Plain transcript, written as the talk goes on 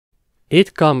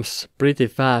It comes pretty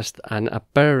fast and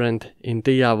apparent in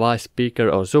DIY speaker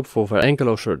or subwoofer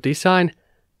enclosure design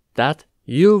that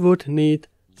you would need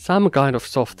some kind of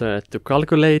software to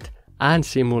calculate and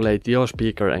simulate your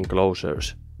speaker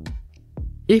enclosures.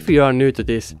 If you are new to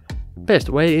this, best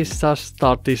way is just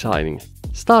start designing.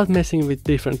 Start messing with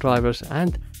different drivers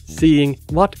and seeing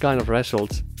what kind of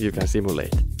results you can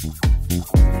simulate.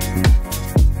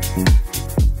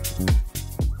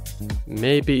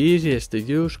 Maybe easiest to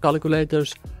use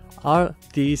calculators are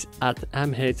these at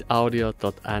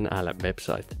mhaudio.nl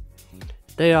website.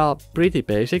 They are pretty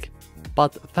basic,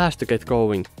 but fast to get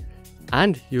going,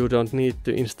 and you don't need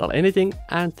to install anything,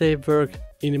 and they work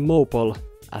in mobile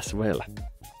as well.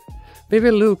 We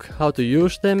will look how to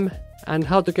use them and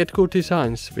how to get good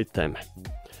designs with them.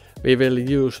 We will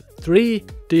use 3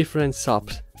 different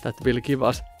subs that will give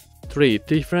us 3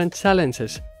 different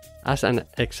challenges as an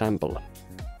example.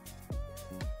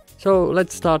 So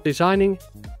let's start designing,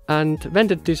 and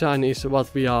vendor design is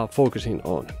what we are focusing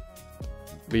on.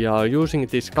 We are using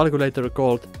this calculator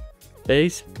called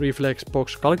Base Reflex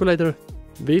Box Calculator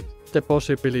with the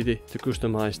possibility to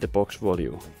customize the box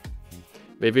volume.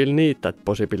 We will need that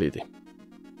possibility.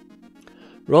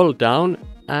 Roll down,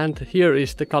 and here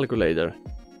is the calculator,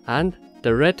 and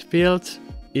the red fields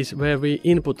is where we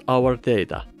input our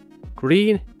data.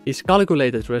 Green is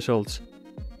calculated results,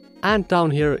 and down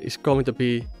here is going to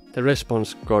be the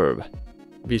response curve,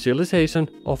 visualization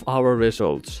of our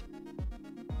results.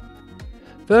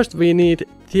 First we need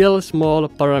 12 small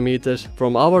parameters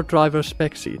from our driver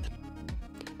spec sheet.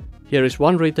 Here is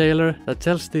one retailer that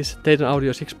sells this Dayton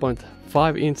Audio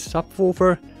 6.5 inch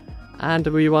subwoofer, and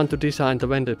we want to design the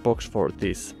vendor box for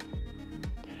this.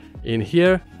 In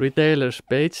here, retailer's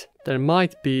page, there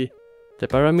might be the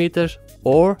parameters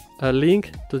or a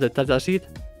link to the datasheet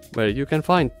where you can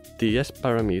find TS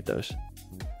parameters.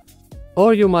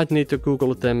 Or you might need to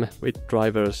Google them with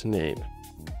driver's name.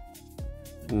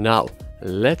 Now,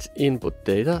 let's input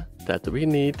data that we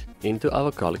need into our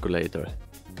calculator.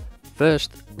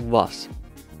 First was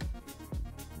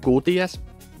QTS,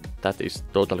 that is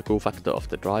total Q factor of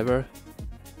the driver,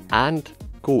 and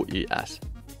QES,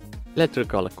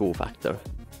 electrical Q factor,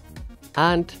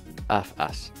 and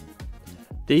FS.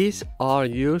 These are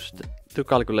used to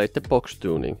calculate the box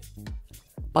tuning.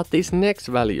 But these next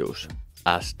values,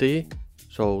 SD,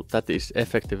 so that is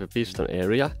effective piston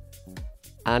area,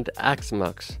 and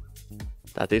Xmax,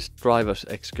 that is driver's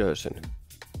excursion.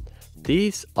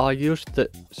 These are used to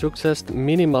suggest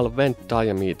minimal vent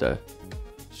diameter,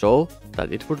 so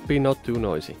that it would be not too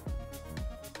noisy.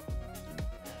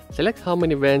 Select how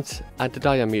many vents and the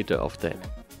diameter of them.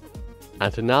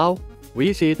 And now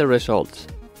we see the results.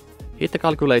 Hit the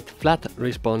calculate flat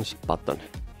response button.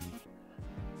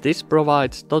 This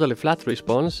provides totally flat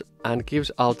response and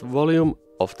gives out volume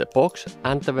of the box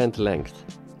and the vent length.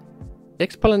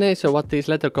 Explanation what these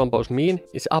letter combos mean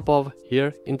is above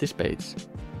here in this page.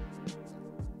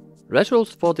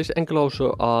 Results for this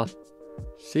enclosure are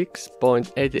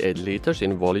 6.88 liters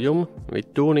in volume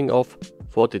with tuning of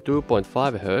 42.5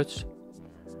 Hz,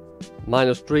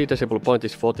 minus 3 decibel point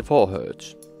is 44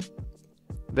 Hz.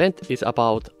 Vent is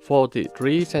about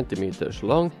 43 centimeters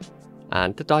long,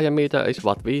 and the diameter is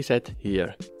what we set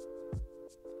here.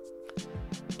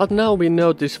 But now we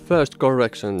notice first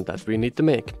correction that we need to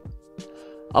make.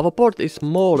 Our board is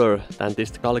smaller than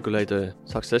this calculator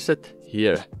suggested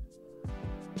here.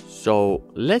 So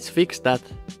let's fix that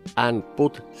and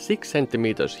put 6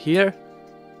 centimeters here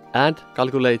and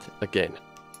calculate again.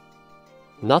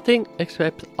 Nothing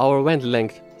except our vent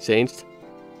length changed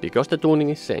because the tuning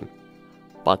is same.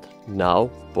 But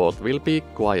now both will be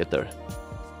quieter.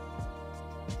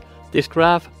 This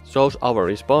graph shows our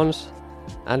response,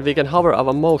 and we can hover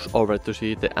our mouse over to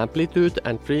see the amplitude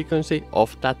and frequency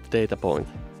of that data point.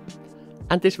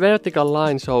 And this vertical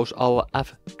line shows our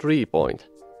F3 point,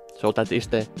 so that is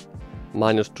the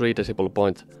minus 3 decibel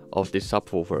point of this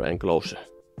subwoofer enclosure.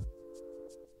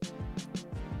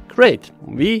 Great,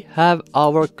 we have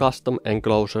our custom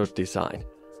enclosure design.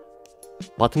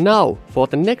 But now for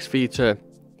the next feature,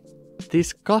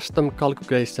 this custom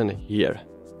calculation here.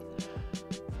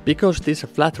 Because this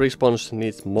flat response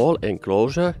needs small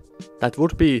enclosure, that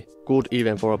would be good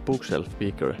even for a bookshelf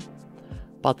speaker.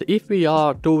 But if we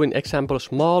are doing example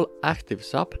small active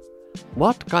sub,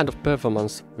 what kind of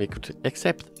performance we could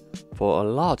accept for a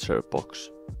larger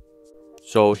box?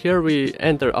 So here we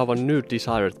enter our new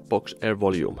desired box air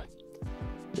volume.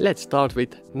 Let's start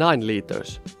with 9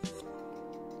 liters.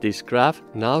 This graph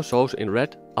now shows in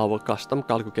red our custom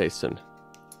calculation.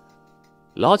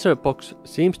 Larger box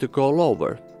seems to go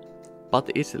lower, but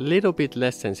it's a little bit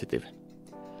less sensitive.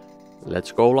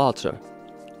 Let's go larger.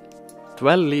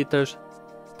 12 liters,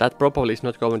 that probably is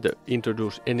not going to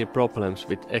introduce any problems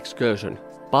with excursion,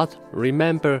 but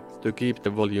remember to keep the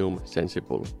volume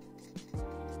sensible.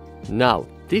 Now,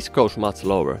 this goes much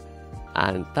lower,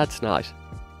 and that's nice.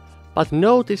 But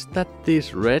notice that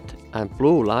these red and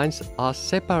blue lines are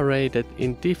separated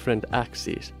in different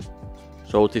axes.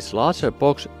 So this larger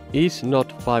box is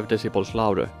not 5 decibels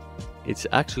louder, it's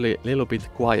actually a little bit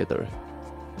quieter.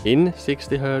 In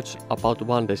 60 Hz about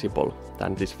 1 decibel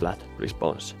than this flat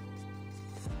response.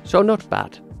 So not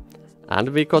bad. And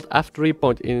we got f3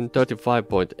 point in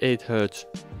 35.8 Hz,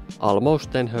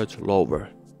 almost 10 Hz lower.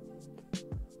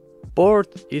 Board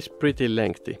is pretty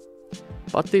lengthy,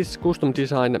 but this custom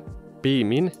design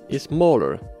P-min is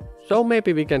smaller, so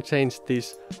maybe we can change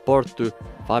this board to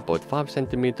 5.5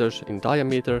 cm in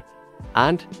diameter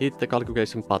and hit the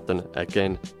calculation button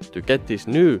again to get this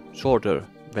new shorter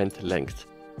vent length.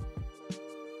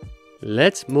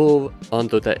 Let's move on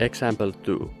to the example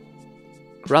 2.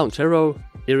 Ground Zero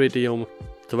Iridium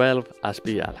 12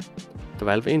 SPL,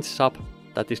 12-inch sub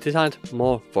that is designed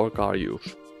more for car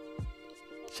use.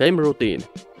 Same routine,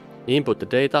 input the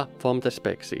data from the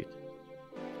spec sheet.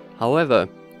 However,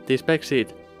 the spec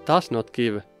sheet does not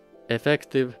give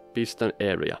effective piston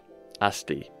area,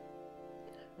 SD.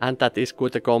 And that is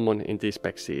quite common in these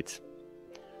spec sheets.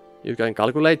 You can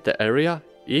calculate the area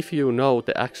if you know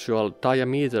the actual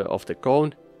diameter of the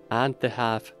cone and the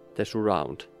half the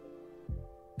surround.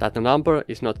 That number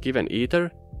is not given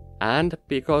either, and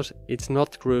because it's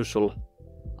not crucial,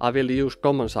 I will use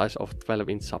common size of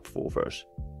 12-inch subwoofers.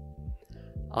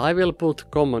 I will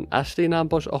put common SD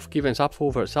numbers of given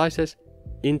subwoofer sizes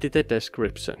into the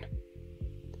description.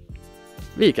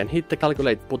 We can hit the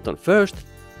calculate button first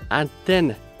and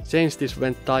then change this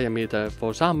vent diameter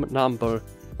for some number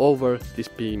over this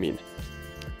P-min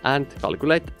and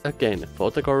calculate again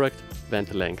for the correct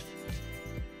vent length.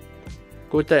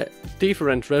 With the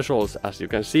different results as you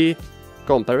can see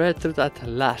compared to that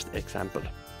last example.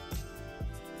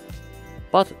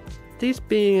 But this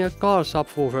being a car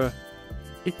subwoofer,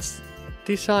 it's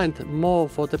designed more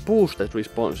for the boosted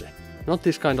response, not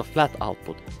this kind of flat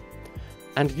output.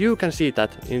 And you can see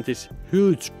that in this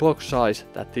huge box size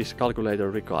that this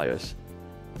calculator requires.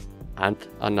 And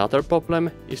another problem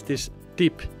is this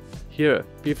dip here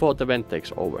before the vent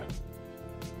takes over.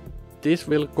 This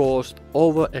will cause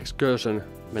over excursion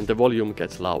when the volume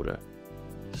gets louder.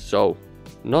 So,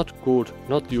 not good,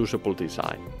 not usable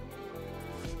design.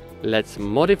 Let's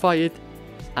modify it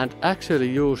and actually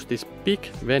use this big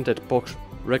vented box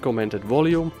recommended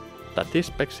volume that this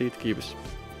spec sheet gives.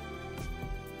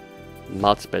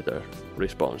 Much better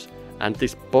response, and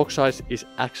this box size is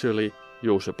actually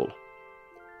usable.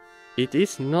 It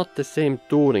is not the same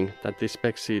tuning that this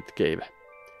spec sheet gave,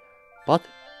 but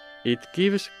it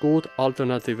gives good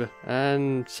alternative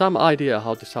and some idea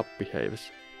how the sub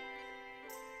behaves.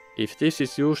 If this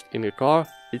is used in a car,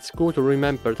 it's good to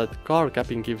remember that car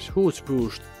capping gives huge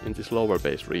boost in this lower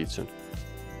bass region.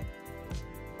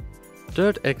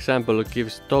 Third example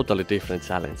gives totally different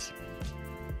challenge.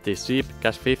 This cheap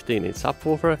Gas 15-inch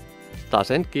subwoofer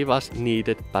doesn't give us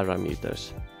needed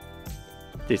parameters.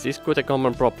 This is quite a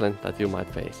common problem that you might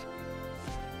face.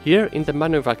 Here in the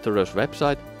manufacturer's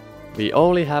website, we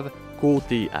only have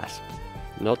QTS,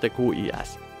 not the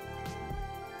QES.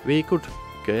 We could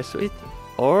guess it,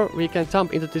 or we can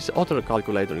jump into this other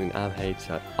calculator in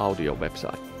MH Audio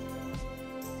website.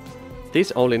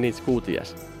 This only needs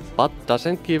QTS, but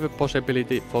doesn't give a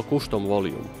possibility for custom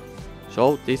volume.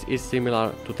 So this is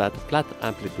similar to that flat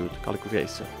amplitude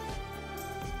calculation.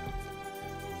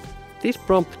 This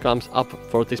prompt comes up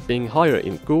for this being higher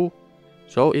in Q,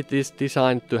 so it is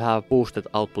designed to have boosted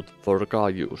output for car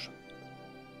use.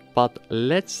 But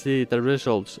let's see the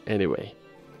results anyway.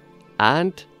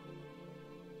 And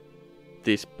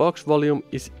this box volume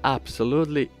is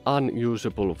absolutely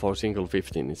unusable for single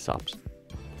 15-inch subs.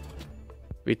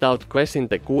 Without questioning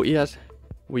the QES,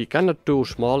 we cannot do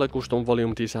smaller custom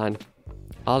volume design.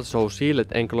 Also,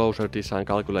 sealed enclosure design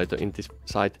calculator in this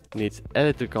site needs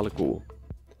electrical Q.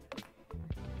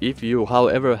 If you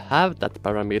however have that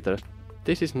parameter,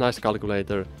 this is nice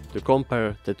calculator to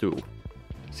compare the two,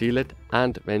 sealed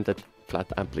and vented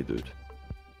flat amplitude.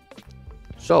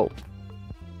 So,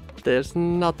 there's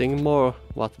nothing more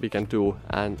what we can do,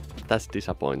 and that's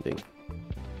disappointing.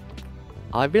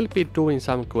 I will be doing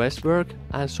some quest work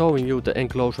and showing you the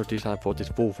enclosure design for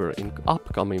this woofer in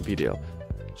upcoming video,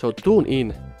 so tune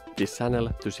in this channel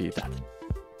to see that.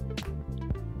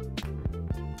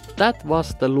 That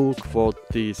was the look for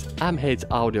these MH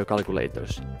Audio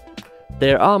calculators.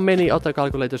 There are many other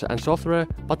calculators and software,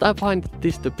 but I find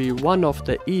this to be one of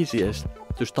the easiest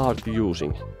to start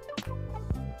using.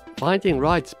 Finding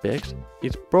right specs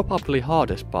is probably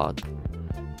hardest part,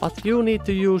 but you need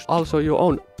to use also your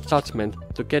own judgment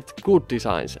to get good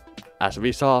designs, as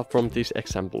we saw from these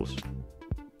examples.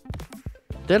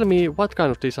 Tell me what kind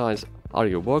of designs are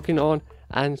you working on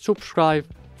and subscribe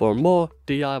for more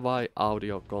DIY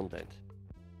audio content.